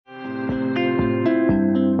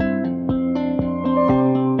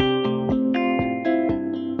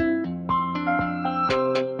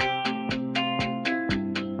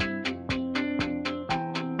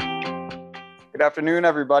afternoon,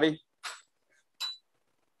 everybody.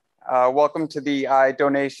 Welcome to the eye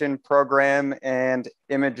donation program and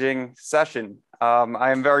imaging session.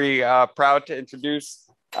 I am very proud to introduce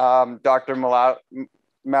Dr.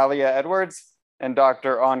 Malia Edwards and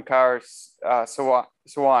Dr. Onkar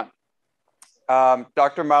Sawant.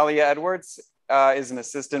 Dr. Malia Edwards is an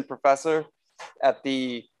assistant professor at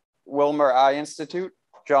the Wilmer Eye Institute,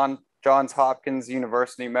 Johns Hopkins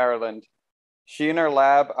University, Maryland. She and her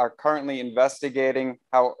lab are currently investigating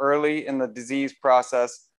how early in the disease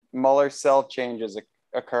process Muller cell changes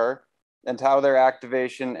occur and how their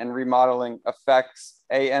activation and remodeling affects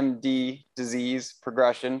AMD disease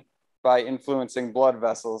progression by influencing blood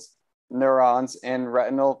vessels, neurons, and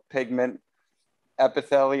retinal pigment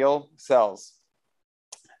epithelial cells.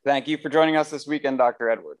 Thank you for joining us this weekend, Dr.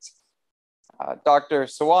 Edwards. Dr.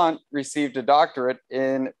 Sawant received a doctorate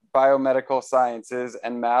in biomedical sciences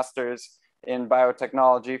and master's in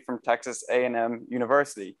biotechnology from Texas A&M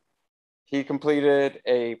University. He completed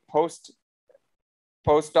a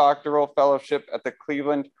postdoctoral fellowship at the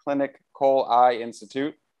Cleveland Clinic Cole Eye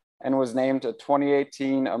Institute and was named a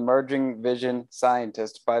 2018 Emerging Vision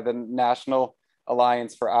Scientist by the National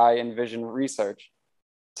Alliance for Eye and Vision Research.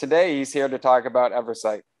 Today, he's here to talk about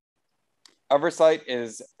Eversight. Eversight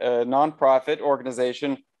is a nonprofit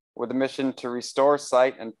organization with a mission to restore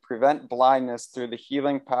sight and prevent blindness through the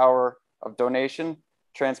healing power of donation,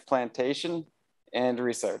 transplantation, and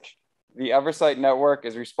research. The Eversight Network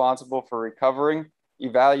is responsible for recovering,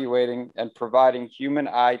 evaluating, and providing human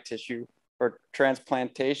eye tissue for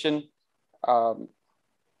transplantation,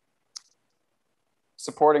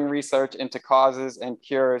 supporting research into causes and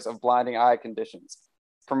cures of blinding eye conditions,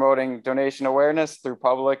 promoting donation awareness through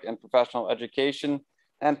public and professional education,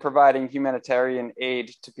 and providing humanitarian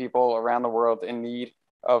aid to people around the world in need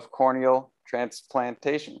of corneal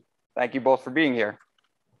transplantation. Thank you both for being here.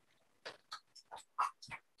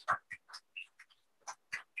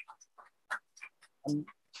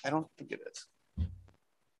 I don't think it is.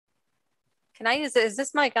 Can I use it? Is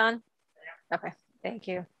this mic on? Okay, thank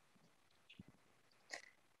you.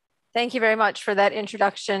 Thank you very much for that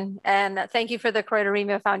introduction. And thank you for the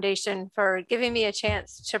Choroideremia Foundation for giving me a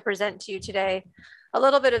chance to present to you today a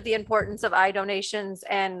little bit of the importance of eye donations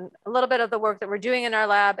and a little bit of the work that we're doing in our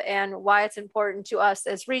lab and why it's important to us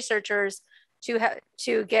as researchers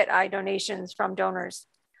to get eye donations from donors.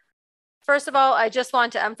 First of all, I just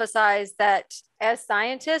want to emphasize that as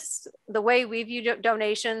scientists, the way we view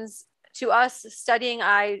donations, to us, studying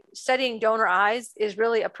donor eyes is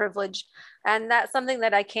really a privilege. And that's something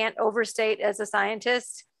that I can't overstate as a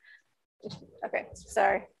scientist. Okay,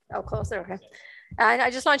 sorry, oh, closer, okay. And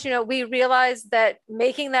I just want you to know, we realize that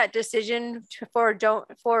making that decision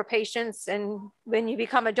for patients and when you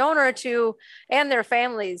become a donor to, and their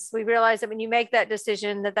families, we realize that when you make that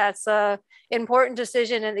decision, that's a important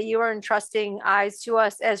decision and that you are entrusting eyes to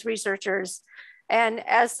us as researchers. And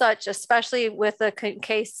as such, especially with the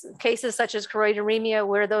cases such as choroideremia,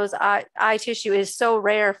 where those eye tissue is so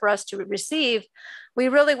rare for us to receive, we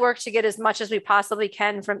really work to get as much as we possibly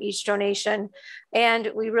can from each donation.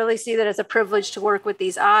 And we really see that as a privilege to work with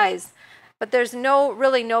these eyes. But there's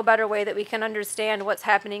really no better way that we can understand what's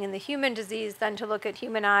happening in the human disease than to look at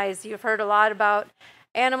human eyes. You've heard a lot about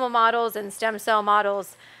animal models and stem cell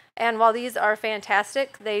models. And while these are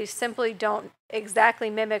fantastic, they simply don't exactly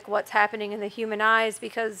mimic what's happening in the human eyes,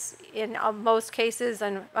 because in most cases,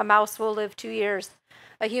 a mouse will live 2 years.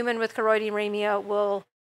 A human with choroideremia will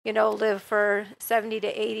live for 70 to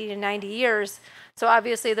 80 to 90 years. So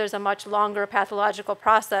obviously there's a much longer pathological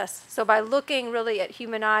process. So by looking really at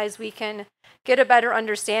human eyes, we can get a better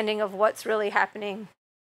understanding of what's really happening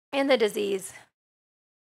in the disease.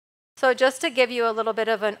 So just to give you a little bit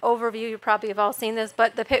of an overview, you probably have all seen this,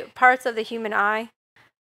 but the parts of the human eye,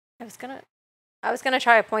 I was gonna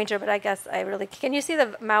try a pointer, but I guess can you see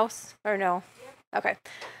the mouse or no? Okay,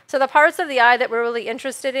 so the parts of the eye that we're really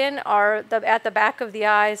interested in are at the back of the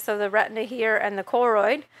eye, so the retina here and the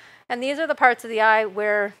choroid. And these are the parts of the eye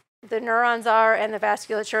where the neurons are and the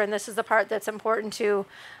vasculature, and this is the part that's important to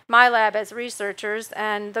my lab as researchers.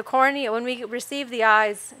 And the cornea, when we receive the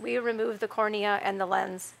eyes, we remove the cornea and the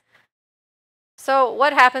lens. So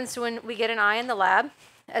what happens when we get an eye in the lab?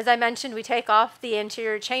 As I mentioned, we take off the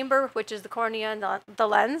anterior chamber, which is the cornea and the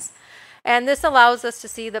lens. And this allows us to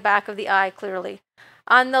see the back of the eye clearly.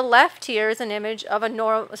 On the left here is an image of a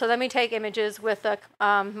normal, so let me take images with a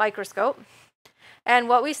microscope. And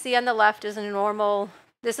what we see on the left is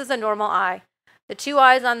this is a normal eye. The two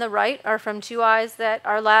eyes on the right are from two eyes that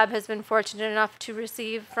our lab has been fortunate enough to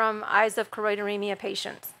receive from eyes of choroideremia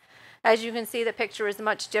patients. As you can see, the picture is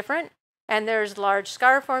much different, and there's large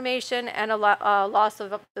scar formation and a loss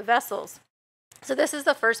of the vessels. So this is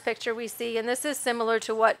the first picture we see, and this is similar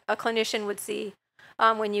to what a clinician would see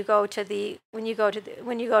when you go to the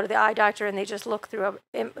eye doctor and they just look through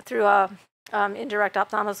a indirect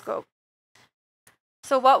ophthalmoscope.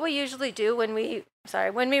 So what we usually do when we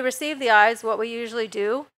receive the eyes, what we usually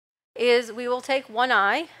do is we will take one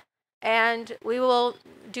eye and we will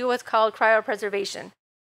do what's called cryopreservation.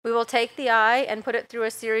 We will take the eye and put it through a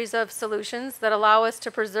series of solutions that allow us to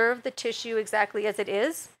preserve the tissue exactly as it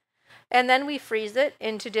is. And then we freeze it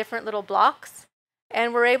into different little blocks.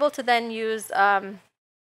 And we're able to then use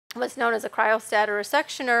what's known as a cryostat or a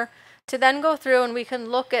sectioner to then go through, and we can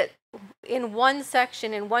look at, in one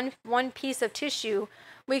section, in one piece of tissue,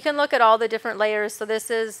 we can look at all the different layers. So this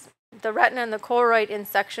is the retina and the choroid in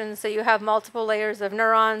sections. So you have multiple layers of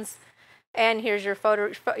neurons. And here's your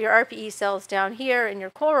RPE cells down here in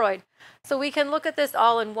your choroid. So we can look at this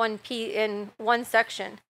all in one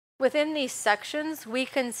section. Within these sections, we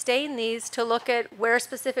can stain these to look at where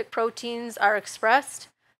specific proteins are expressed.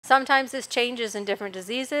 Sometimes this changes in different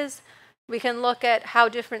diseases. We can look at how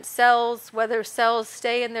different cells, whether cells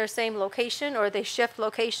stay in their same location or they shift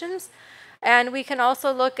locations. And we can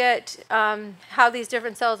also look at how these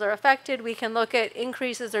different cells are affected. We can look at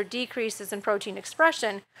increases or decreases in protein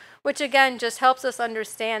expression, which again just helps us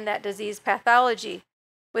understand that disease pathology.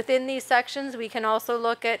 Within these sections, we can also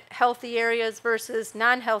look at healthy areas versus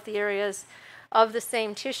non-healthy areas of the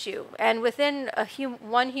same tissue. And within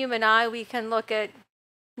one human eye, we can look at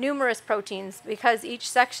numerous proteins, because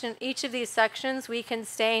each of these sections we can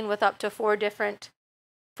stain with up to four different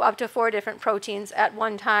proteins at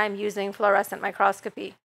one time using fluorescent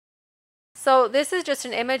microscopy. So this is just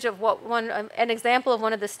an image of an example of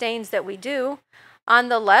one of the stains that we do. On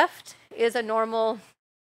the left is a normal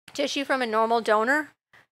tissue from a normal donor,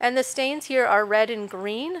 and the stains here are red and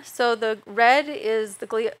green. So the red is the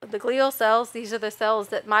glial cells. These are the cells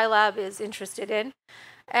that my lab is interested in.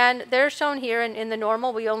 And they're shown here in the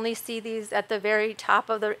normal. We only see these at the very top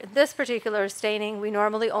of this particular staining. We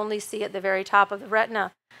normally only see at the very top of the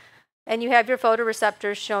retina. And you have your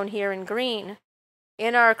photoreceptors shown here in green.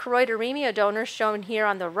 In our choroideremia donor shown here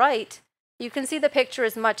on the right, you can see the picture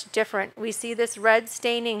is much different. We see this red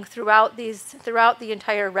staining throughout the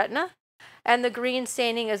entire retina, and the green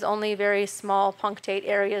staining is only very small punctate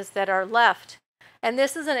areas that are left. And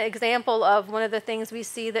this is an example of one of the things we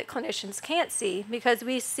see that clinicians can't see, because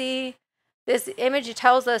we see this image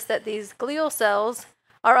tells us that these glial cells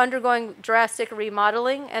are undergoing drastic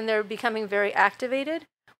remodeling and they're becoming very activated,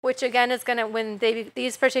 which again is going to, when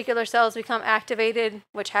these particular cells become activated,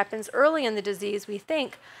 which happens early in the disease, we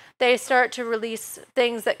think, they start to release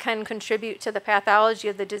things that can contribute to the pathology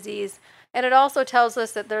of the disease. And it also tells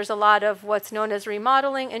us that there's a lot of what's known as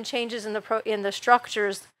remodeling and changes in the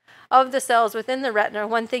structures of the cells within the retina.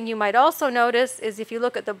 One thing you might also notice is if you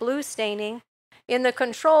look at the blue staining, in the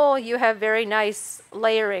control you have very nice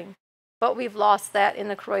layering, but we've lost that in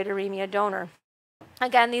the choroideremia donor.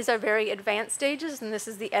 Again, these are very advanced stages, and this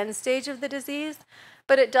is the end stage of the disease,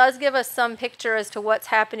 but it does give us some picture as to what's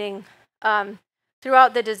happening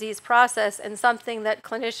throughout the disease process, and something that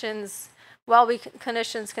clinicians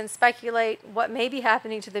can speculate what may be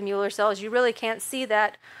happening to the Mueller cells. You really can't see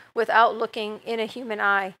that without looking in a human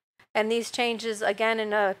eye. And these changes, again,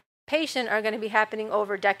 in a patient are going to be happening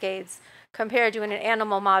over decades, compared to in an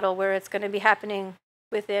animal model where it's going to be happening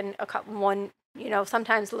within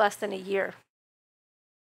sometimes less than a year.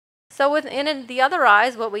 So within the other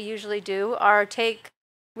eyes, what we usually do are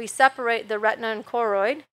we separate the retina and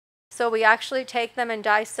choroid. So we actually take them and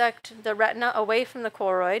dissect the retina away from the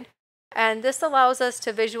choroid. And this allows us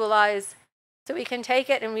to visualize, so we can take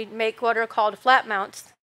it and we make what are called flat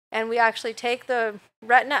mounts. And we actually take the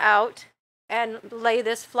retina out and lay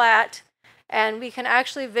this flat, and we can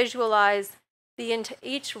actually visualize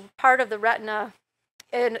each part of the retina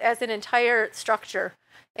as an entire structure.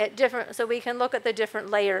 So we can look at the different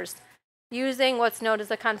layers. Using what's known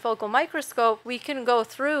as a confocal microscope, we can go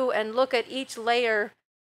through and look at each layer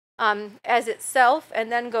as itself,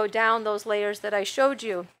 and then go down those layers that I showed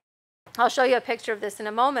you. I'll show you a picture of this in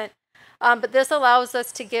a moment. But this allows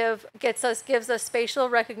us to gives us spatial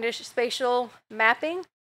recognition, spatial mapping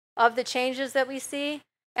of the changes that we see.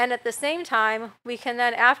 And at the same time, we can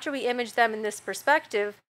then, after we image them in this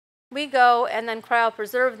perspective, we go and then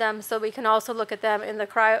cryopreserve them, so we can also look at them in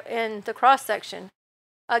the cross section.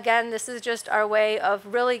 Again, this is just our way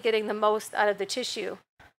of really getting the most out of the tissue.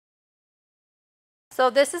 So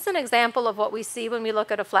this is an example of what we see when we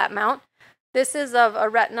look at a flat mount. This is of a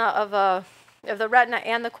retina of the retina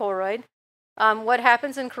and the choroid. What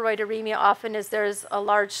happens in choroideremia often is there's a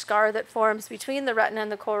large scar that forms between the retina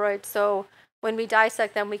and the choroid. So when we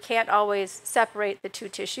dissect them, we can't always separate the two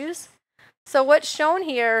tissues. So what's shown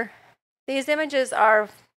here, these images are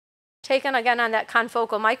taken again on that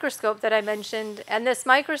confocal microscope that I mentioned, and this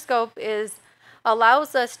microscope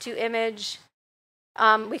allows us to image.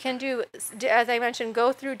 We can do, as I mentioned,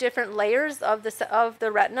 go through different layers of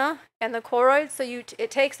the retina and the choroid. So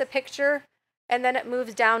it takes a picture, and then it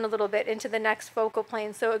moves down a little bit into the next focal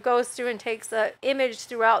plane. So it goes through and takes an image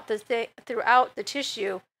throughout the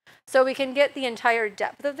tissue, so we can get the entire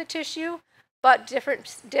depth of the tissue, but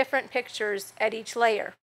different pictures at each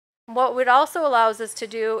layer. What it also allows us to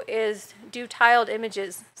do is do tiled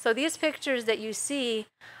images. So these pictures that you see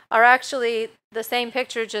are actually the same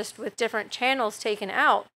picture, just with different channels taken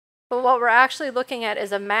out. But what we're actually looking at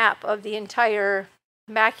is a map of the entire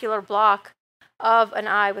macular block of an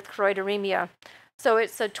eye with choroideremia. So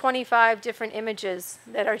it's 25 different images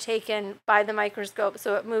that are taken by the microscope,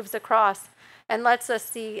 so it moves across and lets us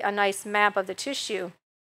see a nice map of the tissue.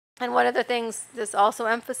 And one of the things this also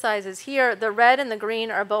emphasizes here, the red and the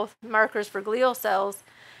green are both markers for glial cells.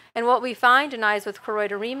 And what we find in eyes with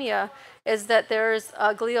choroideremia is that there's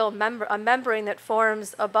a glial membrane that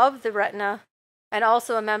forms above the retina, and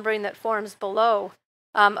also a membrane that forms below.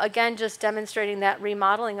 Again, just demonstrating that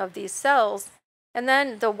remodeling of these cells. And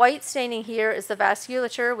then the white staining here is the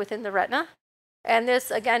vasculature within the retina. And this,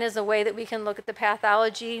 again, is a way that we can look at the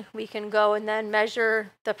pathology. We can go and then measure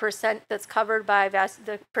the percent that's covered by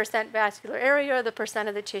the percent vascular area, the percent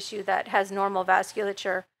of the tissue that has normal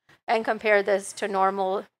vasculature, and compare this to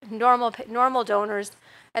normal donors,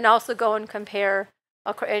 and also go and compare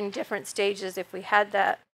in different stages if we had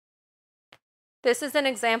that. This is an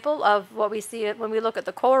example of what we see when we look at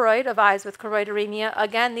the choroid of eyes with choroideremia.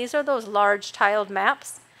 Again, these are those large tiled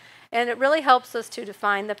maps, and it really helps us to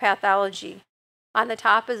define the pathology. On the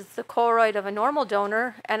top is the choroid of a normal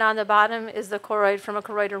donor, and on the bottom is the choroid from a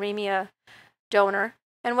choroideremia donor.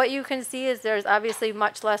 And what you can see is there's obviously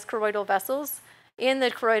much less choroidal vessels in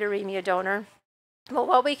the choroideremia donor. But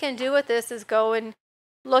what we can do with this is go and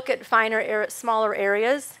look at smaller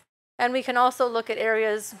areas, and we can also look at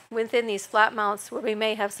areas within these flat mounts where we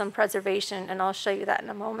may have some preservation, and I'll show you that in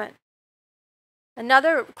a moment.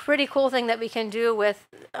 Another pretty cool thing that we can do with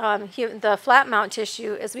the flat mount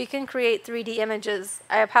tissue is we can create 3D images.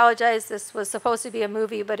 I apologize, this was supposed to be a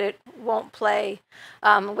movie, but it won't play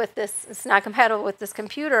with this. It's not compatible with this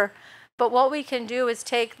computer. But what we can do is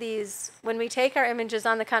take these, when we take our images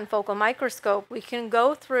on the confocal microscope, we can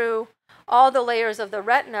go through all the layers of the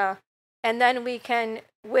retina, and then we can,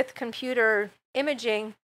 with computer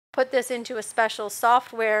imaging, put this into a special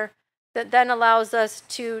software that then allows us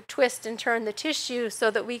to twist and turn the tissue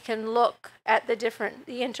so that we can look at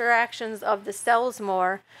the interactions of the cells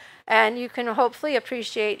more. And you can hopefully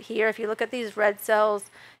appreciate here, if you look at these red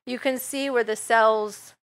cells, you can see where the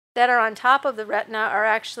cells that are on top of the retina are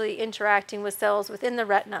actually interacting with cells within the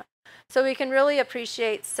retina. So we can really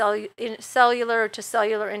appreciate cellular to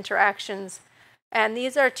cellular interactions. And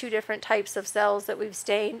these are two different types of cells that we've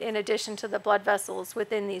stained in addition to the blood vessels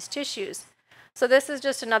within these tissues. So this is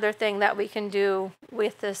just another thing that we can do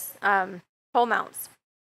with this whole mounts.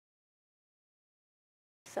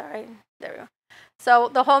 Sorry, there we go. So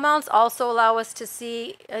the whole mounts also allow us to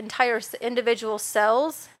see entire individual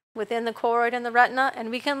cells within the choroid and the retina, and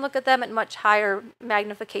we can look at them at much higher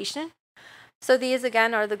magnification. So these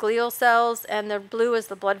again are the glial cells, and the blue is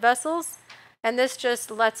the blood vessels. And this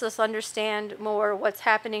just lets us understand more what's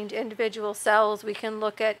happening to individual cells. We can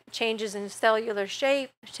look at changes in cellular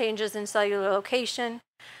shape, changes in cellular location,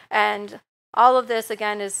 and all of this,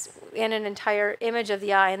 again, is in an entire image of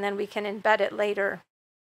the eye, and then we can embed it later.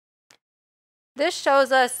 This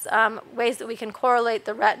shows us ways that we can correlate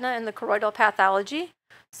the retina and the choroidal pathology.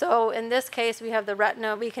 So in this case, we have the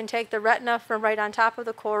retina. We can take the retina from right on top of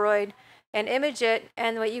the choroid and image it,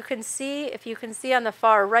 and what you can see, if you can see on the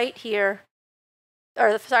far right here,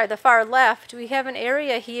 or sorry, the far left, we have an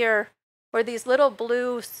area here where these little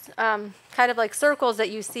blue kind of like circles that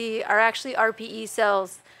you see are actually RPE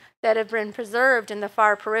cells that have been preserved in the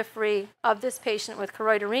far periphery of this patient with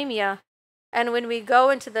choroideremia. And when we go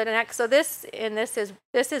into the next, so this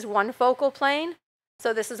is one focal plane.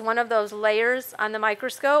 So this is one of those layers on the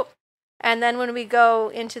microscope. And then when we go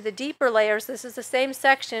into the deeper layers, this is the same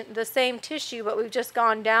section, the same tissue, but we've just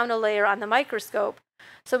gone down a layer on the microscope.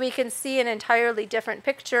 So we can see an entirely different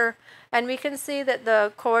picture, and we can see that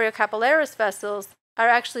the choriocapillaris vessels are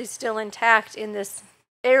actually still intact in this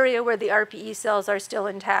area where the RPE cells are still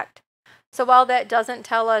intact. So while that doesn't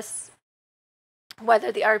tell us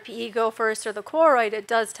whether the RPE go first or the choroid, it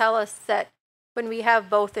does tell us that when we have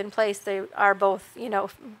both in place, they are both,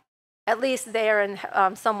 at least there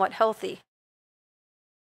and somewhat healthy.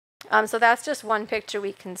 So that's just one picture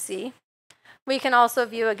we can see. We can also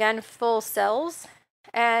view, again, full cells.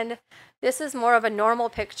 And this is more of a normal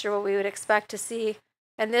picture, what we would expect to see.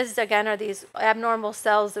 And this, again, are these abnormal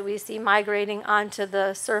cells that we see migrating onto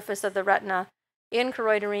the surface of the retina in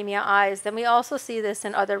choroideremia eyes. Then we also see this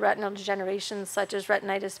in other retinal degenerations, such as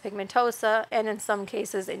retinitis pigmentosa, and in some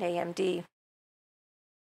cases in AMD.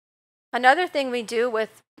 Another thing we do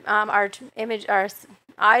with our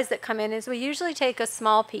eyes that come in is we usually take a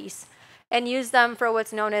small piece and use them for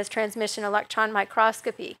what's known as transmission electron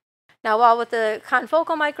microscopy. Now, while with the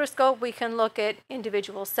confocal microscope, we can look at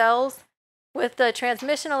individual cells, with the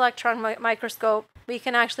transmission electron microscope, we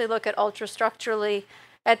can actually look at ultrastructurally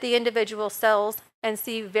at the individual cells and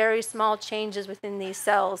see very small changes within these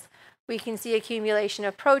cells. We can see accumulation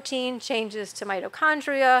of protein, changes to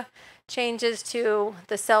mitochondria, changes to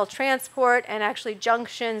the cell transport, and actually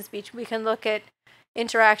junctions. We can look at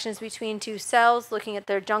interactions between two cells, looking at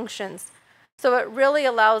their junctions. So it really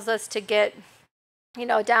allows us to get,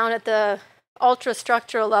 down at the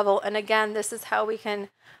ultrastructural level. And again, this is how we can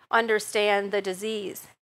understand the disease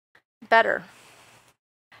better.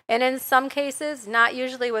 And in some cases, not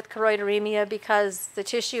usually with choroideremia because the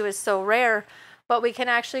tissue is so rare, but we can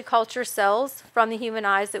actually culture cells from the human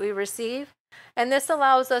eyes that we receive. And this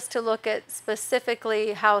allows us to look at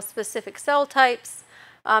specifically how specific cell types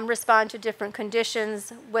respond to different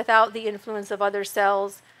conditions without the influence of other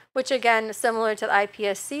cells, which again, similar to the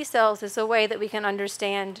iPSC cells, is a way that we can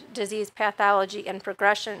understand disease pathology and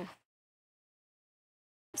progression.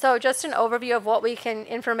 So just an overview of what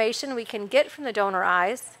information we can get from the donor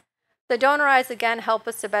eyes. The donor eyes, again, help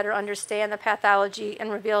us to better understand the pathology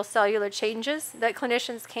and reveal cellular changes that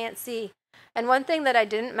clinicians can't see. And one thing that I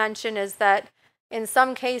didn't mention is that in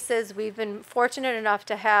some cases, we've been fortunate enough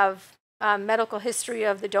to have medical history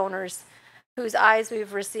of the donors whose eyes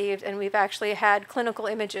we've received, and we've actually had clinical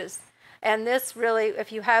images. And this really,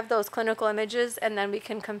 if you have those clinical images and then we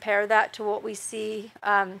can compare that to what we see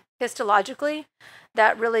histologically,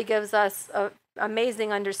 that really gives us an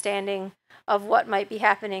amazing understanding of what might be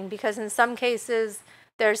happening. Because in some cases,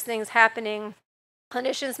 there's things happening.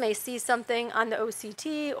 Clinicians may see something on the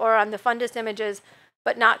OCT or on the fundus images,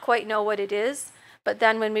 but not quite know what it is. But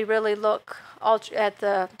then when we really look at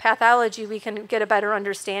the pathology, we can get a better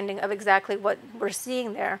understanding of exactly what we're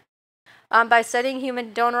seeing there. By studying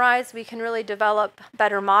human donor eyes, we can really develop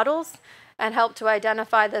better models and help to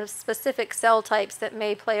identify the specific cell types that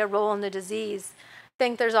may play a role in the disease. I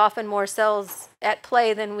think there's often more cells at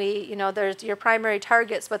play than there's your primary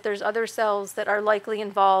targets, but there's other cells that are likely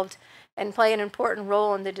involved and play an important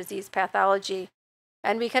role in the disease pathology.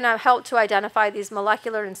 And we can help to identify these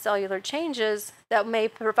molecular and cellular changes that may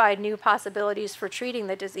provide new possibilities for treating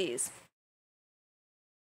the disease.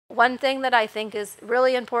 One thing that I think is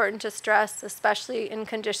really important to stress, especially in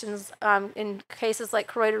conditions, in cases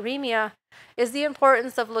like choroideremia, is the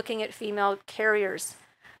importance of looking at female carriers.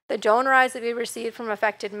 The donor eyes that we receive from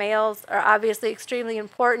affected males are obviously extremely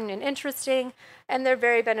important and interesting, and they're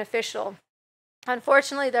very beneficial.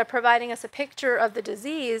 Unfortunately, they're providing us a picture of the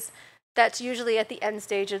disease that's usually at the end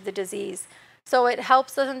stage of the disease. So it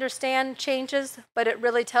helps us understand changes, but it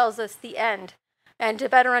really tells us the end. And to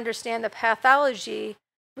better understand the pathology,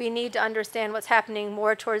 we need to understand what's happening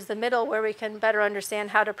more towards the middle, where we can better understand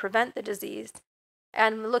how to prevent the disease.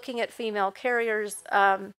 And looking at female carriers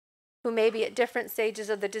who may be at different stages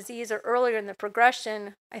of the disease or earlier in the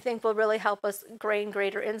progression, I think will really help us gain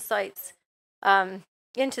greater insights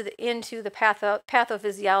into the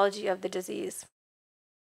pathophysiology of the disease.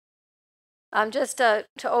 Just to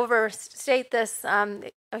overstate this,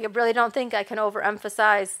 I really don't think I can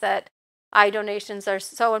overemphasize that eye donations are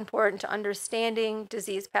so important to understanding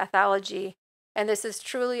disease pathology, and this is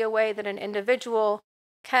truly a way that an individual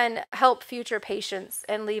can help future patients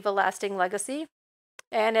and leave a lasting legacy.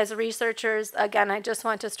 And as researchers, again, I just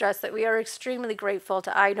want to stress that we are extremely grateful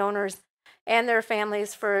to eye donors and their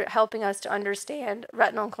families for helping us to understand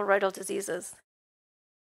retinal and choroidal diseases.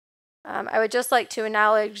 I would just like to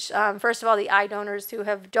acknowledge, first of all, the eye donors who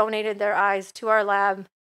have donated their eyes to our lab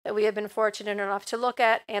that we have been fortunate enough to look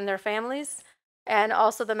at, and their families, and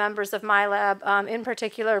also the members of my lab, in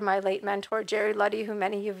particular my late mentor, Jerry Luddy, who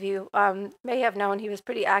many of you may have known. He was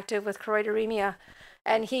pretty active with choroideremia,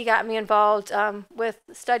 and he got me involved with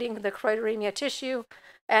studying the choroideremia tissue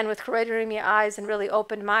and with choroideremia eyes, and really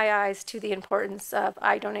opened my eyes to the importance of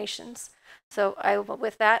eye donations. So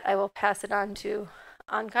with that, I will pass it on to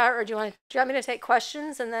Onkar, or do you want me to take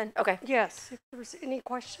questions and then, okay. Yes, if there's any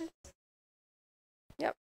questions.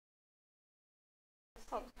 Yep.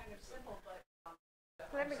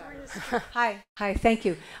 Hi, thank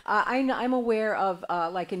you. I'm aware of,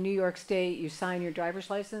 like in New York State, you sign your driver's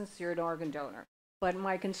license, you're an organ donor. But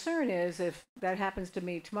my concern is if that happens to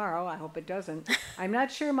me tomorrow, I hope it doesn't. I'm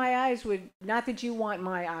not sure my eyes would, not that you want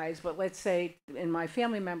my eyes, but let's say, and my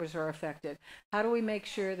family members are affected. How do we make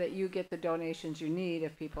sure that you get the donations you need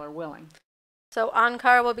if people are willing? So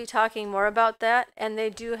Onkar will be talking more about that, and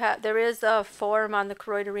they do have, there is a form on the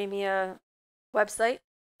choroideremia website,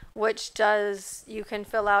 which you can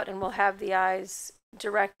fill out and will have the eyes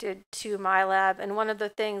directed to my lab. And one of the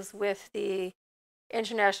things with the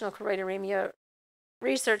International Choroideremia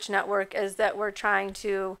Research Network is that we're trying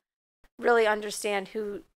to really understand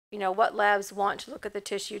what labs want to look at the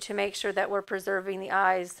tissue to make sure that we're preserving the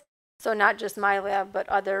eyes. So not just my lab, but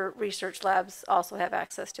other research labs also have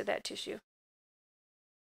access to that tissue.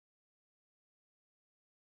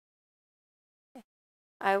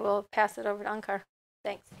 I will pass it over to Onkar.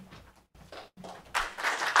 Thanks.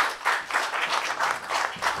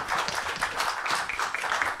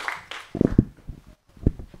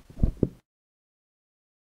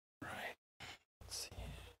 Right. Let's see.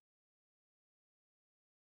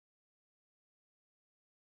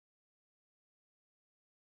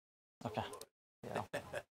 Okay. Yeah. There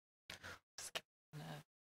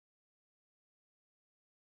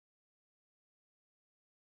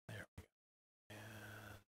we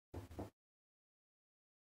go.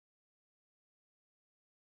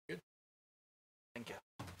 Good. Thank you.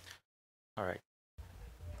 All right.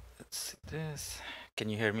 Let's see this. Can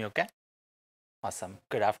you hear me okay? Awesome.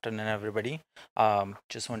 Good afternoon, everybody.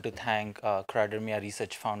 Just want to thank Choroideremia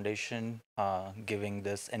Research Foundation giving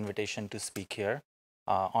this invitation to speak here.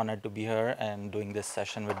 Honored to be here and doing this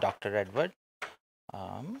session with Dr. Edward.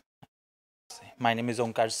 My name is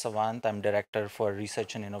Onkar Sawant. I'm Director for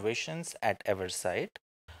Research and Innovations at Eversight.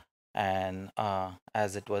 And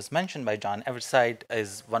as it was mentioned by John, Eversight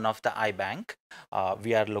is one of the eye bank.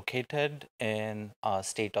 We are located in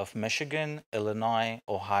state of Michigan, Illinois,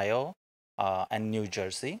 Ohio, and New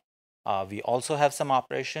Jersey. We also have some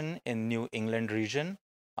operation in New England region,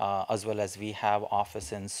 as well as we have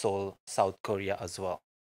office in Seoul, South Korea as well.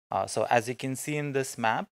 So as you can see in this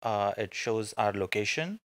map, it shows our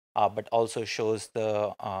location, but also shows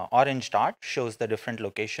the orange dot shows the different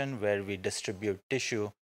location where we distribute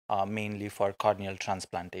tissue mainly for corneal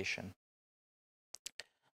transplantation.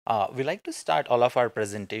 We like to start all of our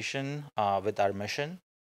presentation with our mission.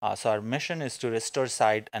 So our mission is to restore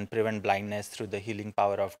sight and prevent blindness through the healing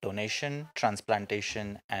power of donation,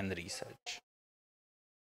 transplantation, and research.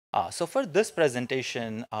 So for this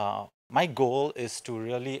presentation, my goal is to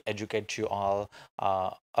really educate you all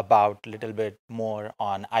about a little bit more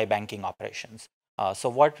on eye banking operations. So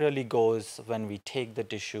what really goes when we take the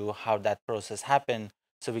tissue, how that process happens,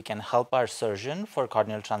 so we can help our surgeon for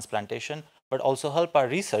corneal transplantation, but also help our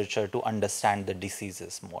researcher to understand the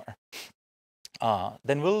diseases more.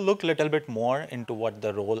 Then we'll look a little bit more into what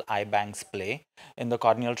the role eye banks play in the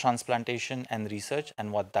corneal transplantation and research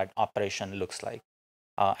and what that operation looks like.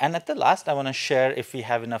 And at the last, I want to share, if we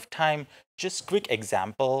have enough time, just quick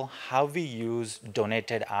example how we use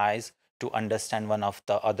donated eyes to understand one of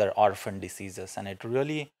the other orphan diseases. And it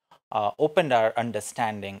really opened our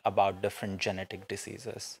understanding about different genetic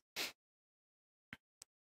diseases.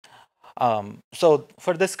 So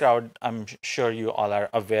for this crowd, I'm sure you all are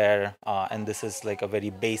aware, and this is like a very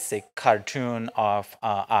basic cartoon of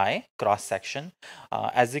eye cross section.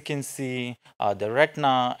 As you can see, the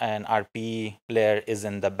retina and RPE layer is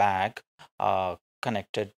in the back,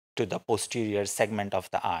 connected to the posterior segment of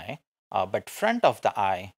the eye. But front of the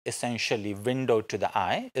eye, essentially window to the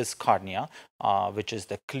eye, is cornea, which is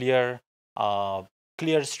the clear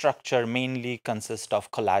structure mainly consists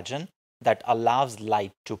of collagen that allows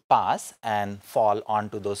light to pass and fall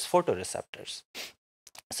onto those photoreceptors.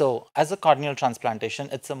 So as a corneal transplantation,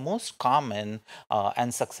 it's the most common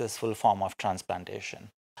and successful form of transplantation.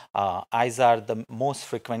 Eyes are the most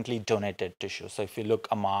frequently donated tissue. So if you look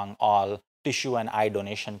among all tissue and eye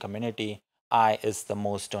donation community, eye is the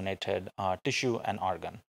most donated tissue and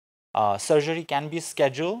organ. Surgery can be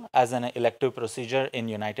scheduled as an elective procedure in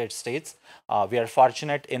United States. We are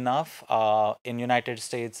fortunate enough in United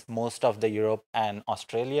States, most of the Europe and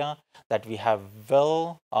Australia, that we have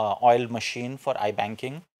well-oiled machine for eye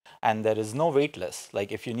banking, and there is no wait list.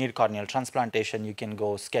 Like if you need corneal transplantation, you can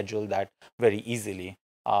go schedule that very easily.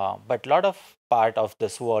 But a lot of part of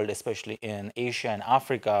this world, especially in Asia and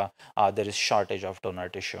Africa, there is shortage of donor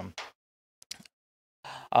tissue.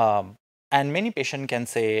 And many patients can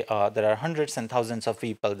say there are hundreds and thousands of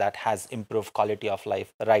people that has improved quality of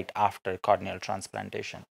life right after corneal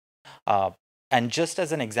transplantation. And just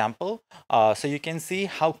as an example, so you can see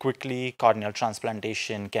how quickly corneal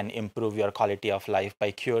transplantation can improve your quality of life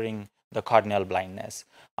by curing the corneal blindness.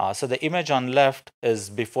 So the image on left is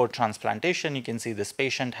before transplantation. You can see this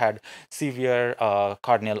patient had severe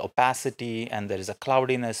corneal opacity, and there is a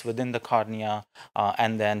cloudiness within the cornea.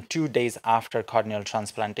 And then 2 days after corneal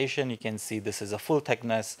transplantation, you can see this is a full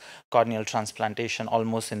thickness corneal transplantation.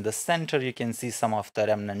 Almost in the center, you can see some of the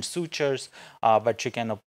remnant sutures, but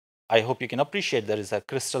I hope you can appreciate there is a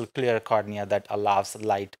crystal clear cornea that allows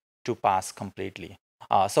light to pass completely.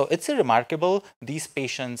 So it's remarkable. These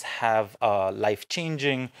patients have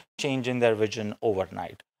life-changing change in their vision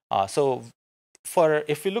overnight. So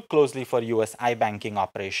if you look closely for US eye banking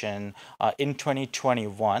operation, in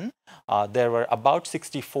 2021, there were about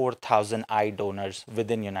 64,000 eye donors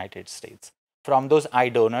within United States. From those eye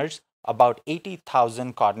donors, about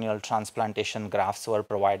 80,000 corneal transplantation grafts were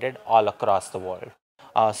provided all across the world.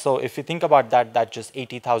 So if you think about that, that's just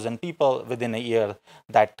 80,000 people within a year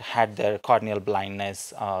that had their corneal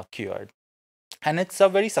blindness cured. And it's a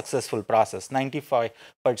very successful process. 95%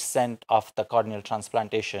 of the corneal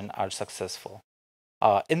transplantation are successful.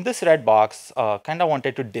 In this red box, kind of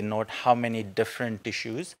wanted to denote how many different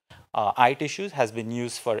tissues, eye tissues, has been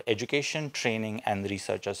used for education, training, and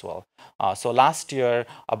research as well. So last year,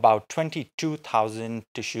 about 22,000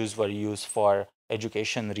 tissues were used for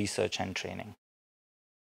education, research, and training.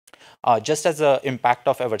 Just as an impact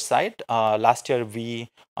of our site, last year we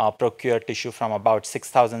procured tissue from about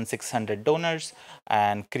 6,600 donors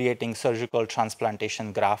and creating surgical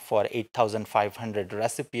transplantation graft for 8,500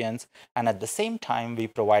 recipients. And at the same time, we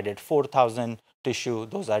provided 4,000 tissue.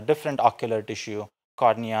 Those are different ocular tissue,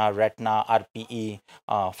 cornea, retina, RPE,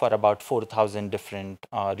 for about 4,000 different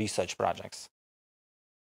research projects.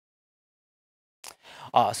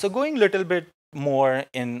 So going a little bit more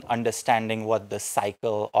in understanding what the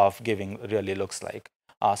cycle of giving really looks like.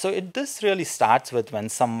 This really starts with when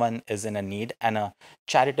someone is in a need and a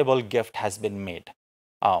charitable gift has been made.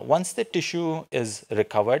 Once the tissue is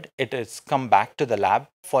recovered, it is come back to the lab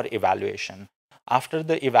for evaluation. After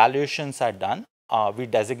the evaluations are done, we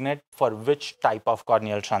designate for which type of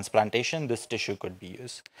corneal transplantation this tissue could be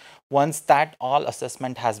used. Once that all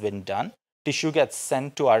assessment has been done, tissue gets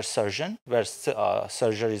sent to our surgeon where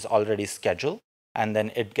surgery is already scheduled, and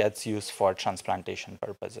then it gets used for transplantation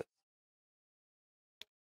purposes.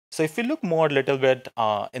 So if you look more a little bit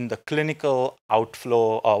in the clinical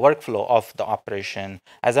workflow of the operation,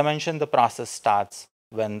 as I mentioned, the process starts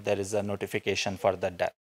when there is a notification for the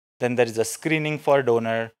death. Then there is a screening for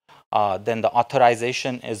donor. Then the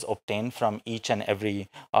authorization is obtained from each and every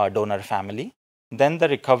donor family. Then the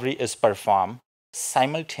recovery is performed.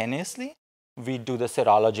 Simultaneously, we do the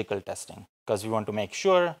serological testing because we want to make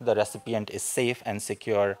sure the recipient is safe and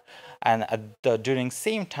secure. And during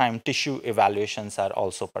same time, tissue evaluations are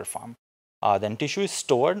also performed. Then tissue is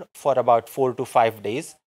stored for about 4 to 5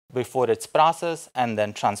 days before it's processed and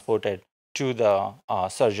then transported to the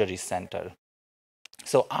surgery center.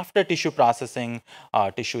 So after tissue processing,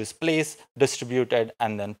 tissue is placed, distributed,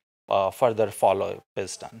 and then further follow-up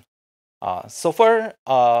is done. So for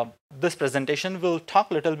this presentation, we'll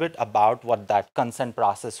talk a little bit about what that consent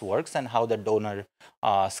process works and how the donor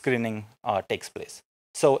screening takes place.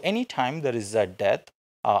 So anytime there is a death,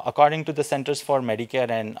 according to the Centers for Medicare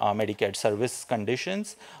and Medicaid Service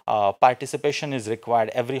Conditions, participation is required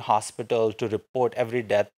every hospital to report every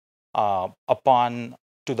death upon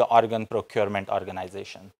to the organ procurement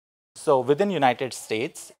organization. So within United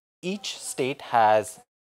States, each state has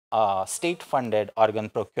state-funded organ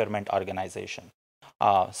procurement organization.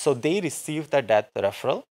 So they receive the death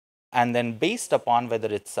referral, and then based upon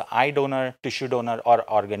whether it's an eye donor, tissue donor, or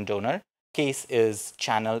organ donor, case is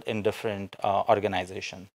channeled in different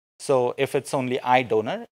organization. So if it's only eye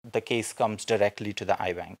donor, the case comes directly to the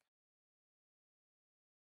eye bank.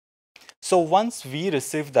 So once we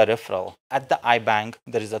receive the referral at the eye bank,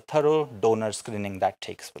 there is a thorough donor screening that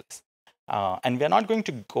takes place. And we're not going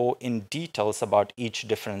to go in details about each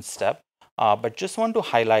different step, but just want to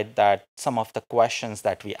highlight that some of the questions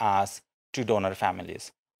that we ask to donor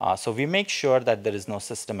families. So we make sure that there is no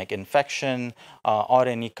systemic infection or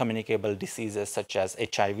any communicable diseases such as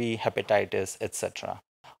HIV, hepatitis, etc.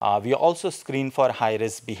 We also screen for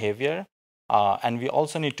high-risk behavior, and we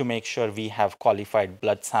also need to make sure we have qualified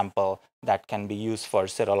blood sample that can be used for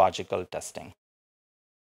serological testing.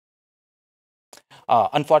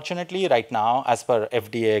 Unfortunately, right now, as per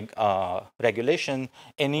FDA regulation,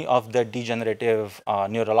 any of the degenerative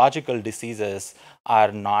neurological diseases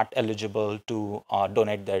are not eligible to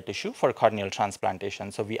donate their tissue for corneal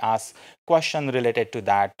transplantation. So we ask questions related to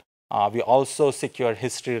that We also secure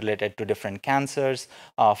history related to different cancers,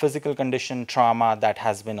 physical condition, trauma that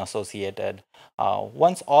has been associated.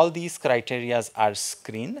 Once all these criteria are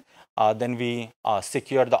screened, then we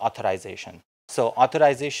secure the authorization. So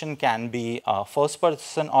authorization can be first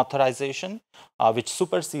person authorization, which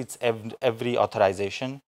supersedes every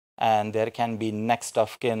authorization, and there can be next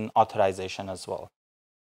of kin authorization as well.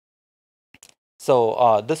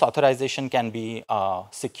 So this authorization can be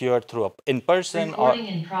secured through an in-person or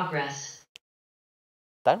in progress.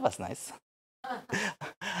 That was nice.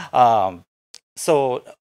 So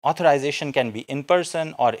authorization can be in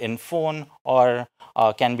person or in phone, or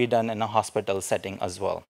can be done in a hospital setting as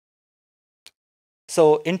well.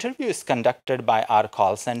 So interview is conducted by our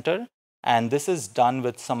call center, and this is done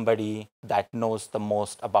with somebody that knows the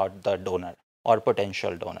most about the donor or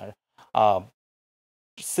potential donor.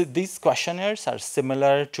 So these questionnaires are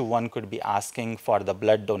similar to one could be asking for the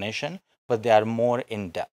blood donation, but they are more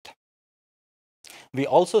in depth. We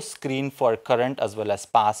also screen for current as well as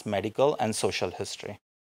past medical and social history.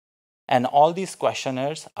 And all these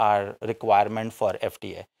questionnaires are requirement for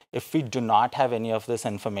FDA. If we do not have any of this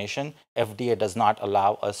information, FDA does not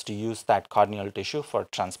allow us to use that corneal tissue for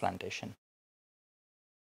transplantation.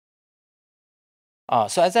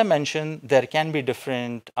 So as I mentioned, there can be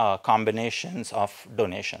different combinations of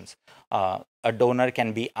donations. A donor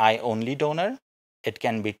can be eye-only donor. It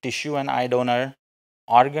can be tissue and eye donor,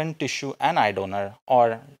 organ, tissue, and eye donor,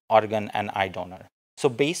 or organ and eye donor. So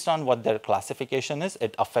based on what their classification is,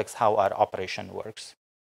 it affects how our operation works.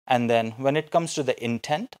 And then when it comes to the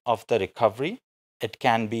intent of the recovery, it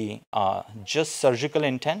can be just surgical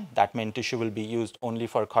intent. That means tissue will be used only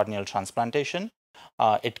for corneal transplantation.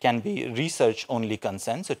 It can be research only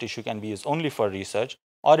consent, so tissue can be used only for research,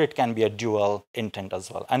 or it can be a dual intent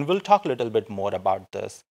as well. And we'll talk a little bit more about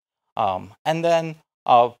this. And then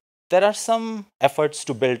there are some efforts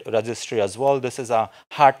to build registry as well. This is a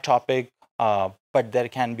hard topic, but there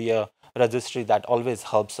can be a registry that always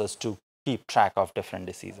helps us to keep track of different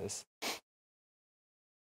diseases.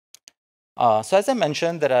 So as I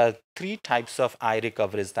mentioned, there are 3 types of eye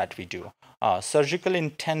recoveries that we do. Surgical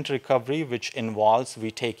intent recovery, which involves we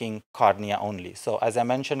taking cornea only. So as I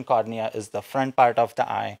mentioned, cornea is the front part of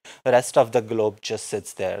the eye. The rest of the globe just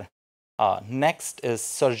sits there. Next is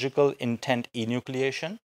surgical intent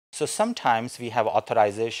enucleation. So sometimes we have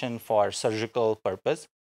authorization for surgical purpose,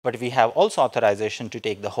 but we have also authorization to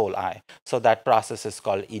take the whole eye. So that process is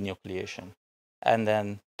called enucleation. And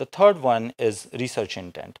then the third one is research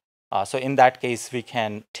intent. So in that case, we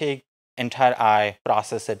can take entire eye,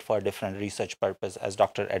 process it for different research purpose, as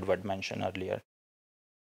Dr. Edward mentioned earlier.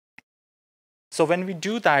 So when we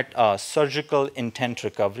do that surgical intent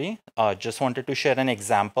recovery, just wanted to share an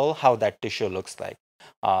example how that tissue looks like.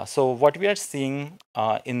 So what we are seeing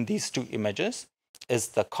in these 2 images is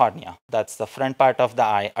the cornea. That's the front part of the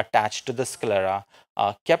eye attached to the sclera,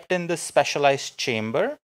 kept in this specialized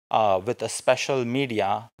chamber with a special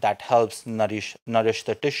media that helps nourish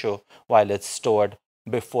the tissue while it's stored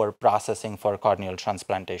before processing for corneal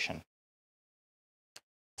transplantation.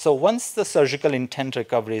 So once the surgical intent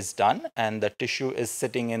recovery is done and the tissue is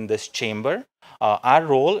sitting in this chamber, our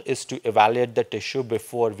role is to evaluate the tissue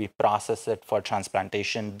before we process it for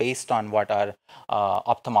transplantation based on what our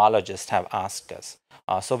ophthalmologists have asked us.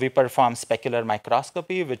 So we perform specular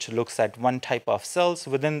microscopy, which looks at one type of cells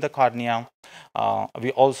within the cornea. We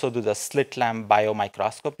also do the slit lamp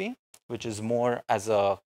biomicroscopy, which is more as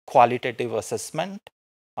a qualitative assessment.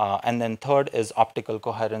 And then third is optical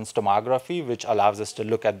coherence tomography, which allows us to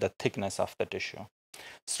look at the thickness of the tissue.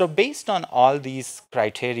 So based on all these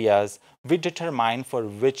criteria, we determine for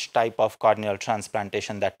which type of corneal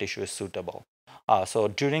transplantation that tissue is suitable. So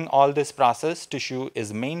during all this process, tissue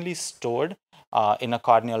is mainly stored in a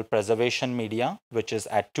corneal preservation media, which is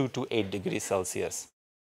at 2 to 8 degrees Celsius.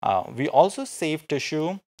 We also save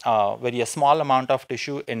tissue, very a small amount of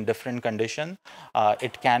tissue in different conditions.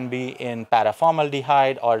 It can be in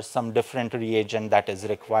paraformaldehyde or some different reagent that is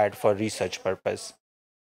required for research purpose.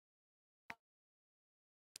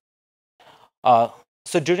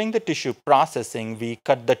 So during the tissue processing, we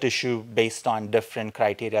cut the tissue based on different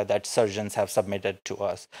criteria that surgeons have submitted to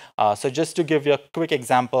us. So just to give you a quick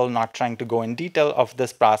example, not trying to go in detail of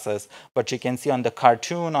this process, but you can see on the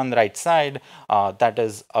cartoon on the right side, that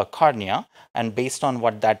is a cornea. And based on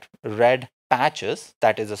what that red patch is,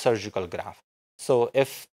 that is a surgical graft. So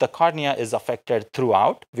if the cornea is affected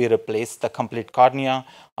throughout, we replace the complete cornea,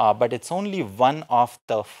 but it's only one of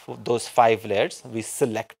those 5 layers. We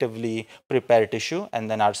selectively prepare tissue, and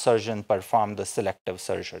then our surgeon perform the selective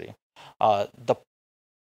surgery. The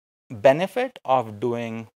benefit of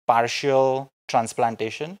doing partial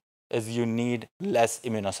transplantation is you need less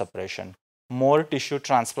immunosuppression. More tissue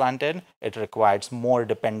transplanted, it requires more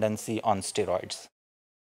dependency on steroids.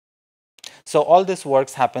 So all this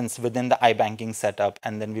works happens within the eye banking setup,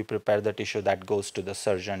 and then we prepare the tissue that goes to the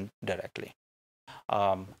surgeon directly.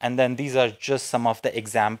 And then these are just some of the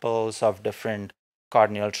examples of different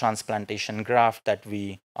corneal transplantation graft that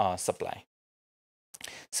we supply.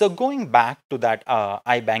 So going back to that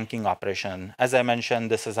eye banking operation, as I mentioned,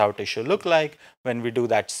 this is how tissue look like when we do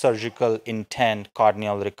that surgical intent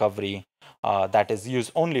corneal recovery that is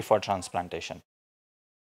used only for transplantation.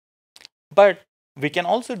 But we can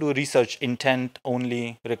also do research intent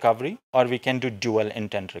only recovery, or we can do dual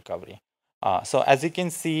intent recovery. So as you can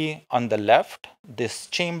see on the left, this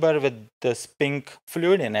chamber with this pink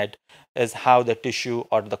fluid in it is how the tissue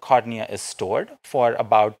or the cornea is stored for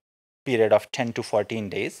about period of 10 to 14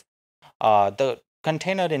 days. The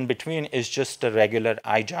container in between is just a regular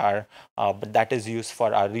eye jar, but that is used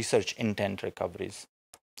for our research intent recoveries.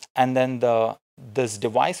 And then this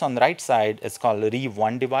device on the right side is called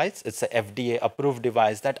RE1 device. It's a FDA approved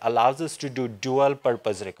device that allows us to do dual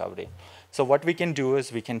purpose recovery. So what we can do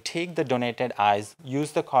is we can take the donated eyes,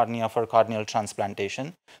 use the cornea for corneal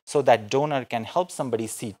transplantation so that donor can help somebody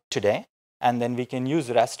see today, and then we can use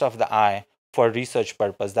the rest of the eye for research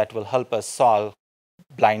purpose that will help us solve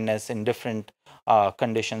blindness in different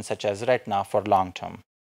conditions such as retina for long term.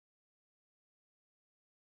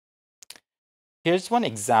 Here's one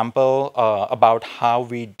example about how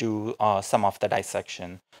we do some of the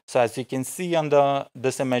dissection. So as you can see on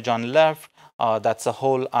this image on left, that's a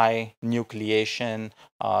whole eye nucleation.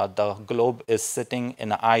 The globe is sitting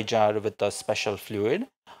in an eye jar with a special fluid.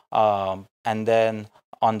 And then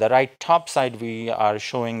on the right top side, we are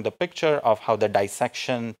showing the picture of how the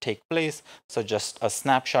dissection take place. So just a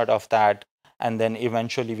snapshot of that. And then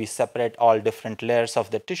eventually we separate all different layers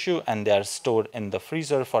of the tissue, and they are stored in the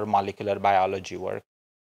freezer for molecular biology work.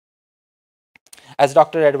 As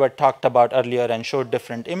Dr. Edward talked about earlier and showed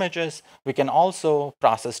different images, we can also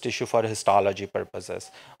process tissue for histology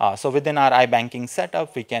purposes. So within our eye banking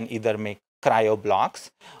setup, we can either make cryo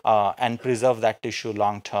blocks and preserve that tissue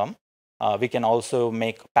long term. We can also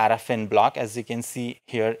make paraffin block, as you can see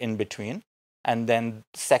here in between. And then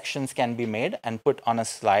sections can be made and put on a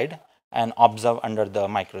slide and observe under the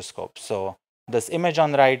microscope. So this image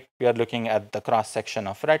on the right, we are looking at the cross section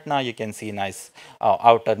of retina. You can see nice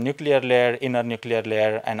outer nuclear layer, inner nuclear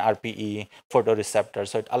layer, and RPE photoreceptor.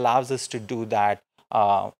 So it allows us to do that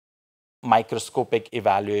microscopic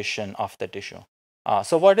evaluation of the tissue.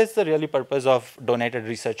 So what is the really purpose of donated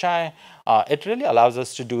research eye? It really allows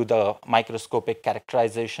us to do the microscopic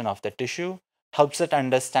characterization of the tissue, helps it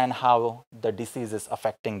understand how the disease is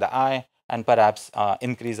affecting the eye, and perhaps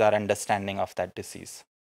increase our understanding of that disease.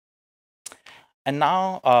 And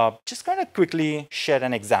now, just kind of quickly share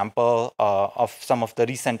an example of some of the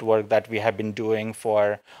recent work that we have been doing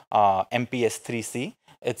for MPS IIIC.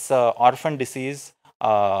 It's an orphan disease,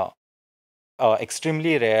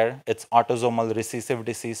 extremely rare. It's autosomal recessive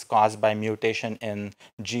disease caused by mutation in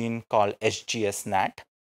gene called SGS-NAT.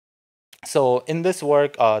 So in this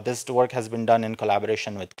work has been done in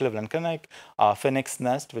collaboration with Cleveland Clinic, Phoenix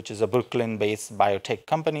Nest, which is a Brooklyn-based biotech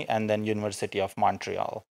company, and then University of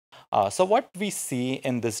Montreal. So what we see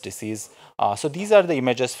in this disease, so these are the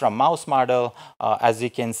images from mouse model. As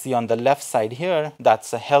you can see on the left side here,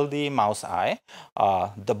 that's a healthy mouse eye.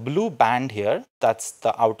 The blue band here, that's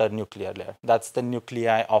the outer nuclear layer. That's the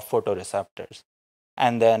nuclei of photoreceptors.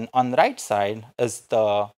 And then on the right side is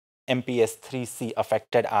the MPS IIIC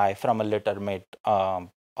affected eye from a litter mate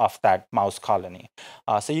of that mouse colony.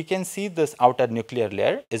 So you can see this outer nuclear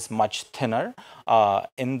layer is much thinner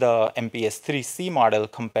in the MPS IIIC model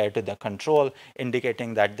compared to the control,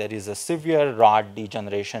 indicating that there is a severe rod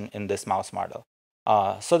degeneration in this mouse model.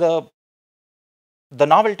 So the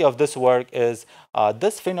novelty of this work is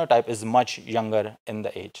this phenotype is much younger in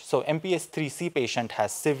the age. So MPS IIIC patient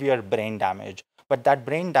has severe brain damage, but that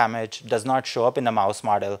brain damage does not show up in a mouse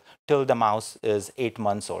model till the mouse is 8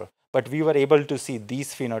 months old. But we were able to see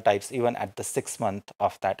these phenotypes even at the 6th month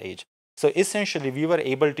of that age. So essentially, we were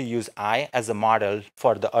able to use eye as a model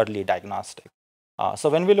for the early diagnostic. So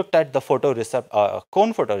when we looked at the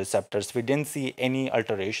cone photoreceptors, we didn't see any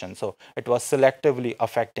alteration. So it was selectively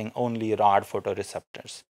affecting only rod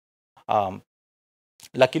photoreceptors.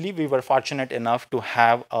 Luckily, we were fortunate enough to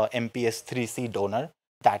have a MPS IIIC donor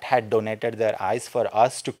that had donated their eyes for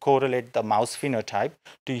us to correlate the mouse phenotype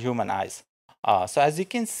to human eyes. So as you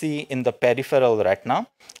can see in the peripheral retina,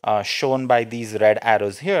 shown by these red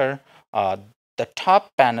arrows here, the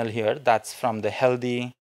top panel here, that's from the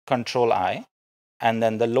healthy control eye. And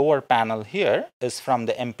then the lower panel here is from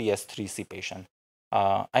the MPS IIIC patient.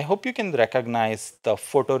 I hope you can recognize the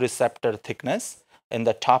photoreceptor thickness in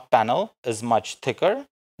the top panel is much thicker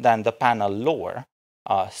than the panel lower.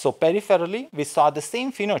 So peripherally, we saw the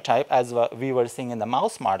same phenotype as we were seeing in the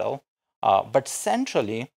mouse model, but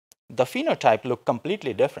centrally, the phenotype looked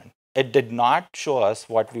completely different. It did not show us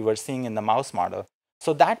what we were seeing in the mouse model.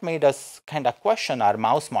 So that made us kind of question our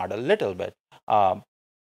mouse model a little bit,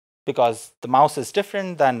 because the mouse is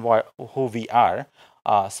different than who we are.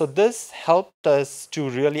 So this helped us to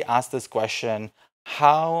really ask this question,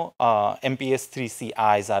 how MPS IIIC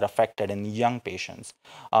eyes are affected in young patients.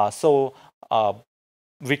 So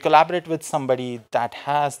we collaborate with somebody that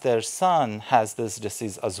has their son has this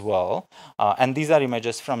disease as well. And these are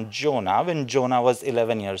images from Jonah when Jonah was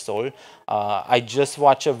 11 years old. I just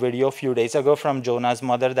watched a video a few days ago from Jonah's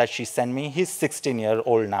mother that she sent me. He's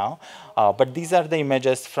 16-year-old now. But these are the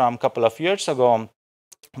images from a couple of years ago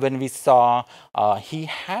when we saw he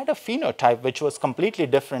had a phenotype which was completely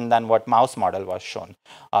different than what mouse model was shown.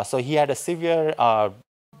 So he had a severe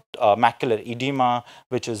macular edema,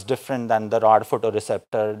 which is different than the rod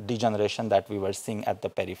photoreceptor degeneration that we were seeing at the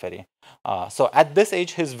periphery. So at this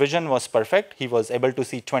age, his vision was perfect. He was able to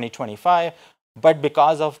see 20/25, but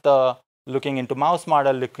because of the looking into mouse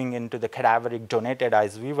model, looking into the cadaveric donated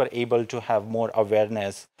eyes, we were able to have more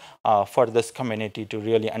awareness for this community to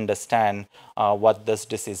really understand what this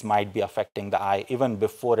disease might be affecting the eye even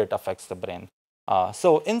before it affects the brain.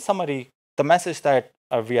 So in summary, the message that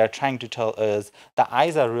we are trying to tell is the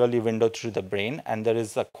eyes are really window through the brain, and there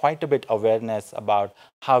is quite a bit awareness about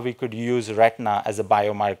how we could use retina as a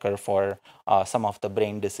biomarker for some of the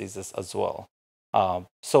brain diseases as well.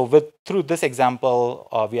 So through this example,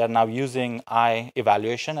 we are now using eye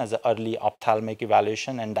evaluation as an early ophthalmic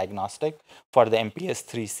evaluation and diagnostic for the MPS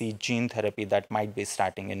IIIC gene therapy that might be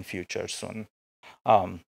starting in future soon.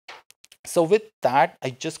 So with that,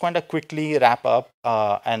 I just want to quickly wrap up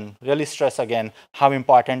and really stress again how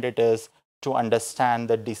important it is to understand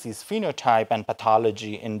the disease phenotype and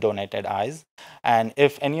pathology in donated eyes. And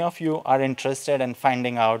if any of you are interested in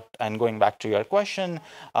finding out, and going back to your question,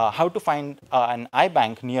 how to find an eye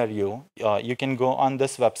bank near you, you can go on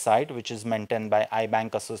this website, which is maintained by Eye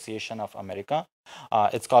Bank Association of America.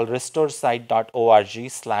 It's called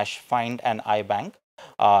restoresite.org/find-an-eye-bank.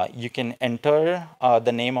 You can enter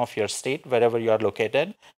the name of your state wherever you are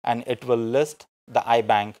located, and it will list the eye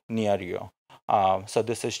bank near you. So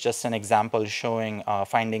this is just an example showing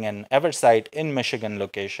finding an Eversight in Michigan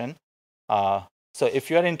location. So if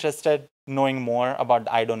you're interested knowing more about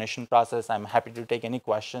the eye donation process, I'm happy to take any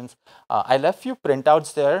questions. I left few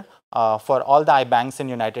printouts there for all the eye banks in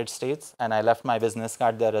United States, and I left my business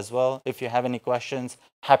card there as well. If you have any questions,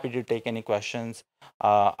 happy to take any questions.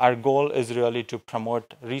 Our goal is really to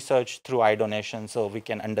promote research through eye donation so we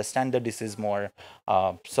can understand the disease more.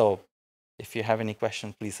 So if you have any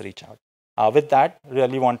questions, please reach out. With that,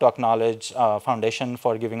 really want to acknowledge Foundation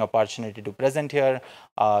for giving opportunity to present here.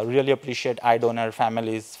 Really appreciate eye donor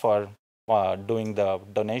families for doing the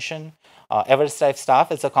donation. Eversight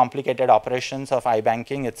staff, it's a complicated operations of eye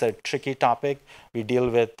banking. It's a tricky topic. We deal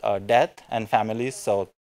with death and families, so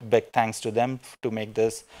big thanks to them to make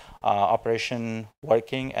this operation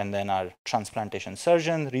working, and then our transplantation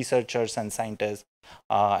surgeons, researchers, and scientists,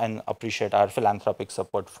 and appreciate our philanthropic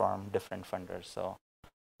support from different funders. So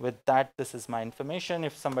with that, this is my information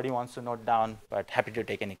if somebody wants to note down, but happy to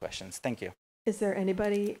take any questions. Thank you. Is there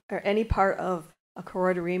anybody or any part of a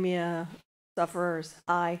choroideremia sufferer's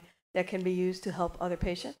eye that can be used to help other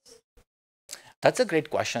patients? That's a great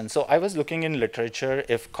question. So I was looking in literature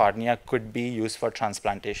if cornea could be used for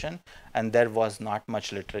transplantation, and there was not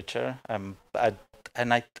much literature. And I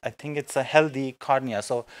think it's a healthy cornea.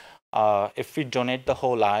 So if we donate the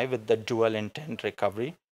whole eye with the dual intent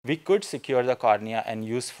recovery, we could secure the cornea and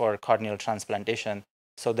use for corneal transplantation.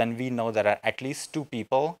 So then we know that at least 2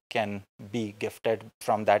 people can be gifted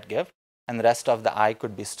from that gift, and the rest of the eye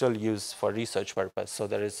could be still used for research purpose. So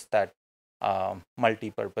there is that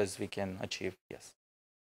multi-purpose we can achieve. Yes.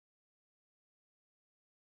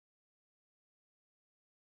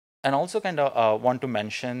 And also kind of want to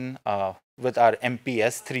mention with our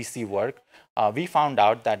MPS IIIC work, we found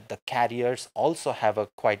out that the carriers also have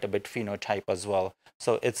quite a bit phenotype as well.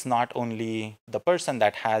 So it's not only the person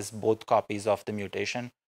that has both copies of the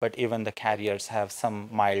mutation, but even the carriers have some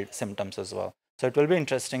mild symptoms as well. So it will be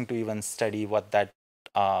interesting to even study what that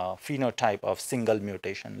phenotype of single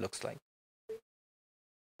mutation looks like.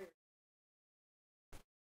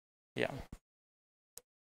 Yeah.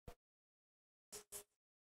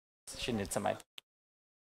 She needs a mic.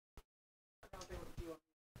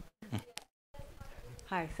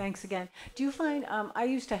 Hi, thanks again. Do you find, I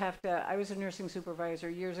used to have to, I was a nursing supervisor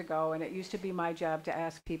years ago, and it used to be my job to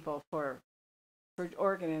ask people for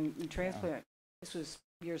organ and transplant. This was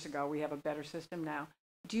years ago. We have a better system now.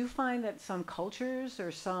 Do you find that some cultures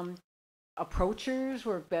or some approachers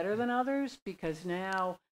work better than others? Because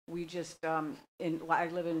now we just, I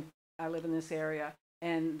live in this area,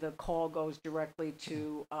 and the call goes directly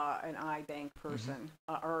to an eye bank person,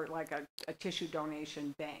 or like a tissue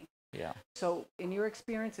donation bank. Yeah. So in your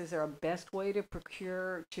experience, is there a best way to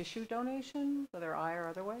procure tissue donation, whether eye or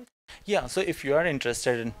otherwise? Yeah, so if you are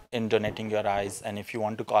interested in donating your eyes, and if you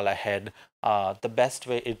want to call ahead, the best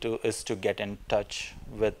way is to get in touch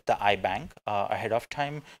with the eye bank ahead of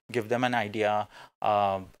time, give them an idea,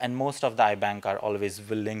 and most of the eye bank are always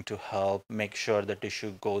willing to help make sure the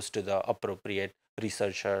tissue goes to the appropriate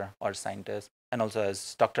researcher or scientist. And also,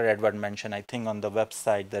 as Dr. Edward mentioned, I think on the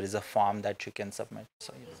website there is a form that you can submit.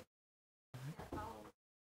 So yes.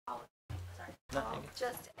 I'll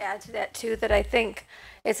just add to that too, that I think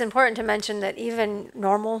it's important to mention that even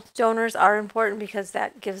normal donors are important, because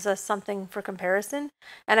that gives us something for comparison.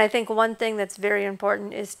 And I think one thing that's very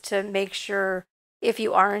important is to make sure, if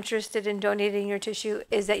you are interested in donating your tissue,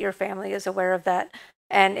 is that your family is aware of that.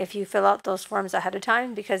 And if you fill out those forms ahead of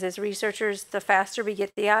time, because as researchers, the faster we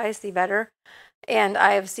get the eyes, the better. And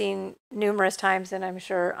I have seen numerous times, and I'm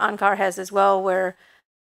sure Onkar has as well, where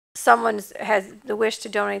someone has the wish to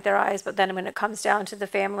donate their eyes, but then when it comes down to the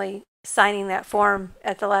family signing that form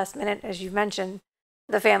at the last minute, as you mentioned,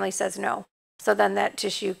 the family says no. So then that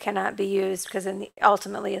tissue cannot be used, because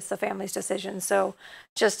ultimately it's the family's decision. So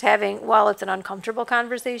just having, while it's an uncomfortable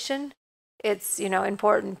conversation, it's,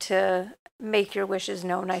 important to make your wishes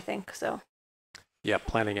known, I think. So. Yeah,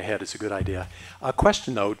 planning ahead is a good idea. A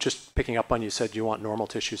question though, just picking up on, you said you want normal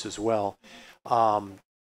tissues as well.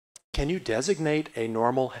 Can you designate a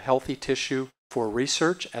normal, healthy tissue for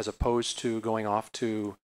research as opposed to going off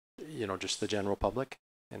to, just the general public?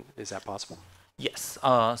 And is that possible? Yes.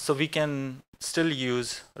 So we can still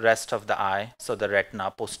use rest of the eye, so the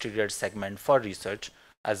retina posterior segment, for research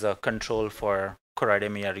as a control for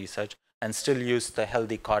choroidemia research, and still use the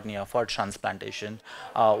healthy cornea for transplantation.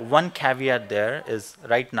 One caveat there is,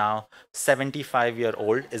 right now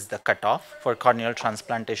 75-year-old is the cutoff for corneal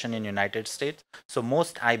transplantation in United States. So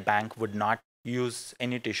most eye bank would not use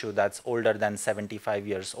any tissue that's older than 75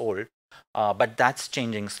 years old, but that's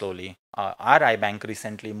changing slowly. Our eye bank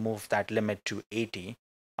recently moved that limit to 80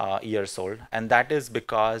 years old, and that is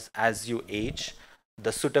because as you age,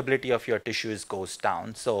 the suitability of your tissues goes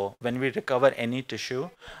down. So when we recover any tissue,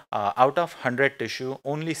 out of 100 tissue,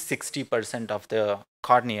 only 60% of the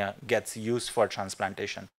cornea gets used for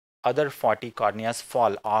transplantation. Other 40 corneas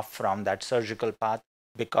fall off from that surgical path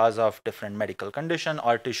because of different medical condition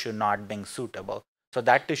or tissue not being suitable. So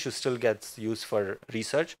that tissue still gets used for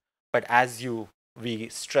research, but as we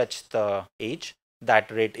stretch the age, that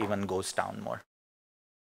rate even goes down more.